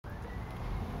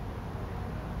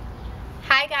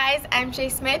guys, I'm Shea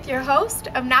Smith, your host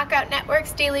of Knockout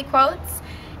Network's Daily Quotes,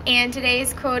 and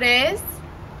today's quote is,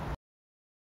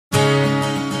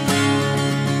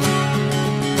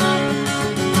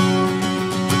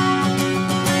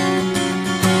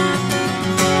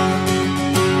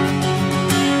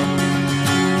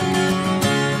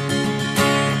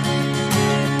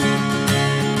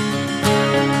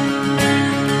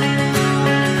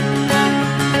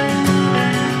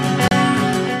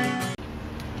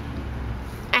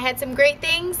 I had some great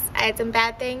things, I had some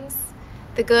bad things,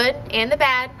 the good and the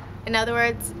bad. In other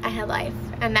words, I had life.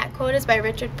 And that quote is by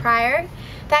Richard Pryor.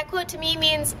 That quote to me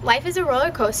means life is a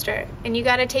roller coaster and you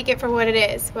gotta take it for what it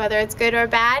is. Whether it's good or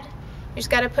bad, you just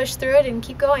gotta push through it and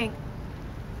keep going.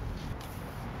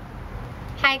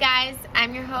 Hi guys,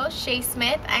 I'm your host, Shea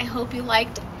Smith. I hope you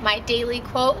liked my daily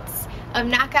quotes of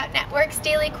Knockout Network's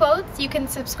Daily Quotes. You can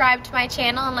subscribe to my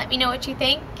channel and let me know what you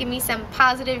think. Give me some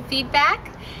positive feedback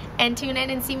and tune in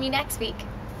and see me next week.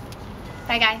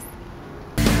 Bye guys.